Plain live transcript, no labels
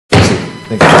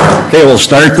Okay, we'll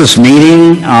start this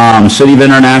meeting. City of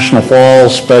International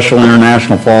Falls, Special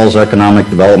International Falls Economic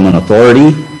Development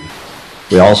Authority.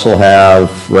 We also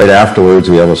have, right afterwards,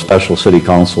 we have a special city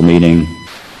council meeting.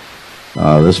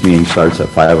 This meeting starts at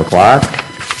 5 o'clock,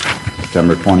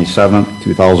 September 27th,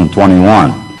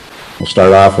 2021. We'll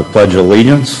start off with Pledge of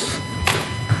Allegiance.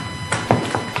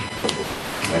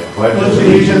 I pledge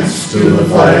allegiance to the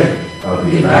flag of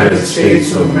the United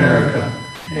States of America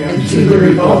and to the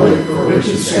republic for which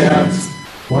it stands,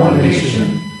 one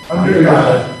nation, under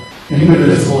God,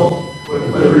 indivisible,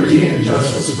 with liberty and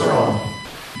justice for all.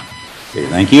 Okay,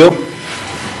 thank you.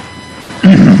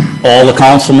 All the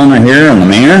councilmen are here and the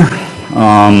mayor.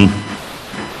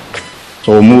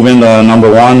 So we'll move into number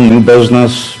one, new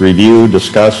business, review,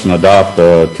 discuss, and adopt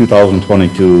the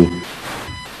 2022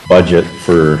 budget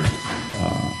for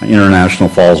International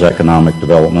Falls Economic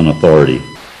Development Authority.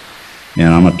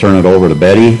 And I'm going to turn it over to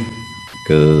Betty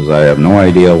because I have no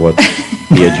idea what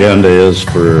the agenda is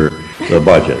for the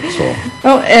budget. So.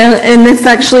 Oh, and it's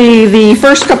actually the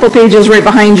first couple pages right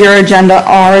behind your agenda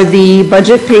are the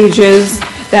budget pages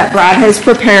that Brad has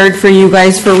prepared for you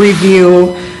guys for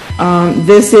review.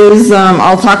 This is,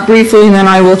 I'll talk briefly and then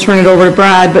I will turn it over to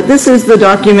Brad, but this is the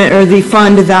document or the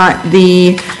fund that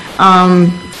the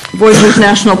Voisers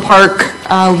National Park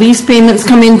lease payments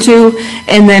come into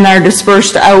and then are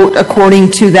dispersed out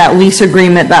according to that lease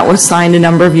agreement that was signed a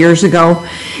number of years ago.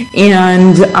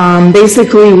 And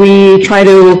basically we try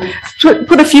to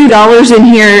put a few dollars in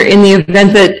here in the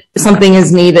event that something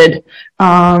is needed.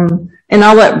 And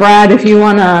I'll let Brad, if you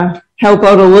want to help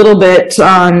out a little bit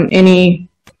on any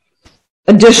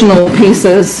additional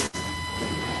pieces.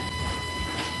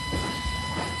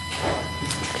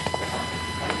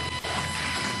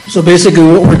 So basically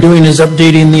what we're doing is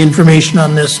updating the information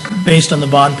on this based on the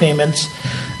bond payments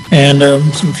and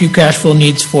some few cash flow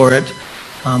needs for it.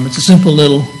 It's a simple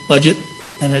little budget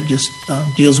and it just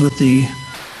deals with the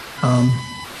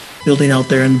building out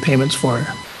there and payments for it,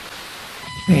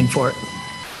 paying for it.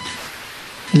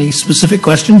 Any specific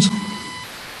questions?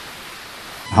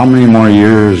 How many more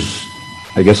years,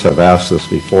 I guess I've asked this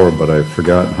before, but I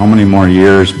forgot, how many more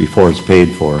years before it's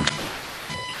paid for?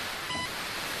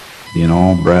 You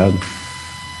know, Brad?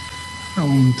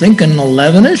 I'm thinking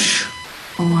 11-ish.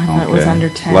 Oh, I thought it was under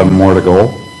 10. 11 more to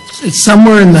go? It's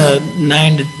somewhere in the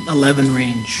 9 to 11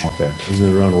 range. Okay. Isn't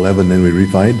it around 11, then we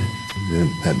refied? Did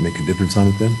that make a difference on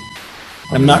it then?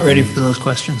 I'm not ready for those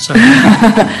questions, sorry.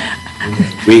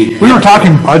 We were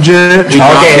talking budget. Okay.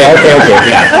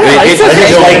 Yeah. I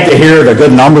just like to hear the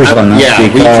good numbers on this. Yeah,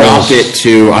 we dropped it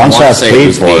to, I once want to that's say paid it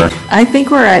was for, 8. I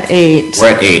think we're at 8. We're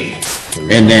at 8.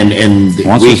 And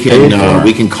Once we it's paid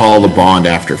for. can call the bond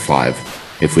after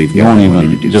 5 if we've you got don't money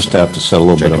to even do just so. have to set a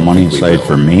little bit of money aside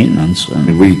for maintenance. I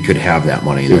mean, we could have that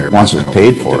money there. Once but it's I don't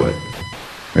paid think we for do it.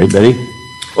 Right, Betty?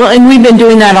 Well, and we've been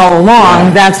doing that all along.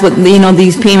 Yeah. That's what, you know,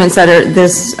 these payments that are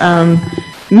this $1.3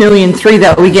 million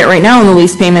that we get right now in the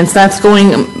lease payments, that's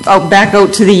going out, back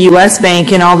out to the U.S.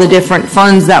 Bank and all the different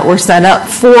funds that were set up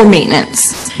for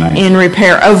maintenance and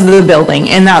repair of the building.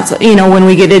 And that's, you know, when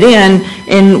we get it in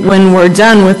and when we're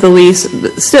done with the lease,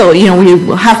 still, you know, we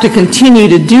will have to continue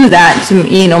to do that to,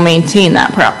 you know, maintain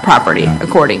that property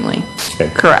accordingly. Okay.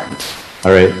 Correct.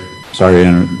 All right. Sorry,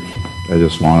 I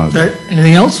just wanted.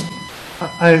 Anything else?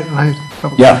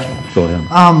 Yeah, go ahead.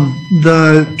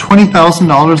 The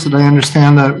 $20,000 that I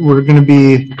understand that we're going to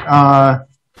be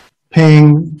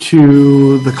paying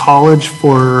to the college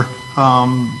for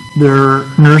their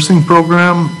nursing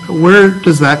program, where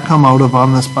does that come out of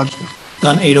on this budget? It's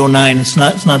on 809. It's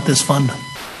not this fund.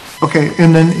 Okay,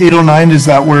 and then 809, is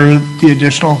that where the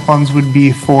additional funds would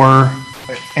be for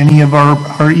any of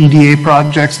our EDA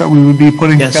projects that we would be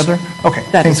putting together? Okay,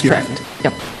 That is thank you. correct.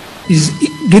 Yep. These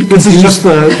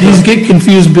get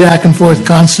confused back and forth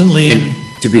constantly. And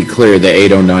to be clear, the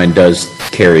 809 does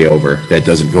carry over. That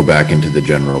doesn't go back into the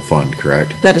general fund,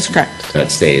 correct? That is correct.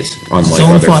 That stays, unlike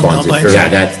own other fund, funds. not by Yeah,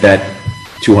 that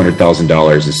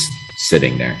 $200,000 is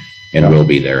sitting there and will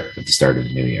be there at the start of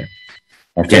the new year.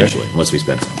 Potentially, unless we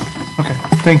spend some. Okay,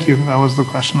 thank you. That was the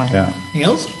question I had. Yeah. Anything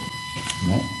else?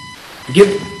 No.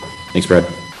 Good. Thanks, Brad.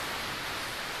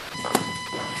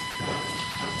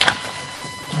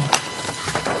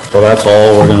 So that's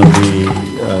all we're going to be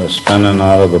spending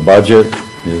out of the budget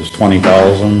is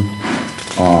 $20,000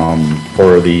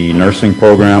 for the nursing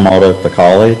program out at the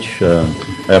college. I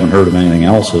haven't heard of anything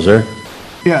else, is there?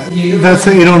 Yeah, that's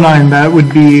the 809. That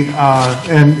would be,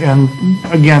 and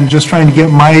again, just trying to get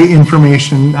my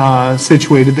information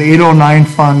situated. The 809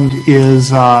 fund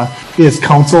is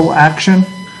council action,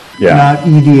 Yeah. not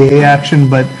EDA action,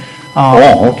 but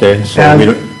Oh, okay. So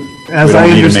as We don't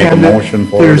I need to make a understand motion it,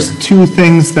 for it. there's two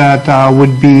things that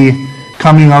would be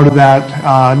coming out of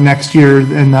that next year,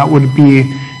 and that would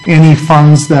be any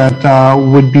funds that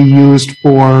would be used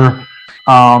for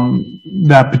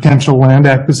that potential land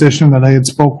acquisition that I had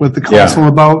spoke with the council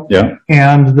about. Yeah.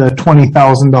 And the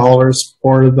 $20,000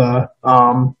 for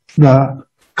the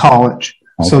college.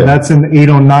 So Okay. that's an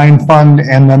 809 fund,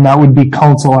 and then that would be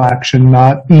council action,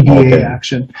 not EDA Okay.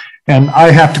 action. And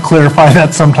I have to clarify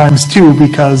that sometimes too,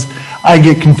 because I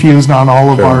get confused on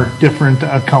all of Sure. our different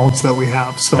accounts that we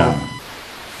have, so. Yeah.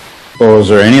 So is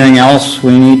there anything else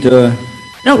we need to?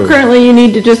 No, currently you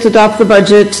need to just adopt the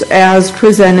budget as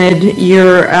presented.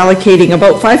 You're allocating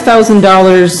about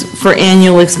 $5,000 for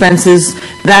annual expenses.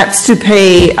 That's to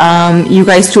pay you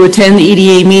guys to attend the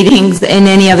EDA meetings and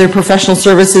any other professional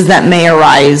services that may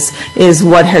arise is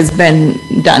what has been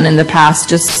done in the past,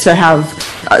 just to have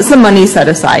some money set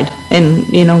aside in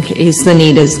case the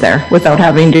need is there without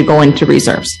having to go into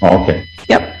reserves. Okay.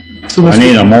 Yep. So I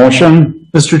need a motion.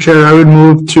 Mr. Chair, I would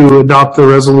move to adopt the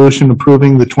resolution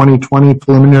approving the 2020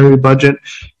 preliminary budget.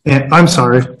 And I'm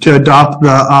sorry, to adopt the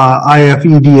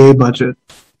IFEDA budget,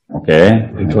 Okay.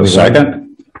 A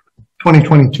second?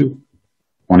 2022.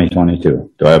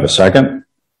 2022. Do I have a second?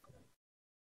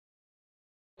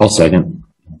 I'll second.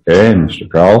 Okay, Mr.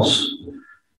 Kraus.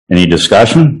 Any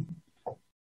discussion?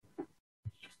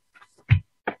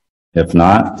 If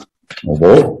not, we'll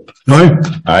vote. Aye.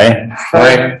 Aye.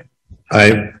 Aye.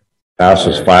 Aye.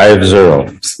 Passes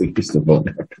 5-0. We used to vote.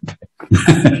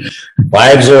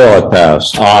 5-0 it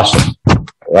passed. Awesome.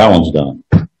 That one's done.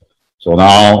 So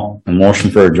now, a motion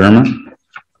for adjournment?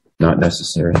 Not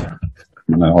necessary.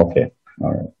 No, okay.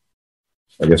 All right.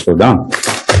 I guess we're done.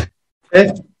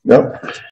 Okay. Yep.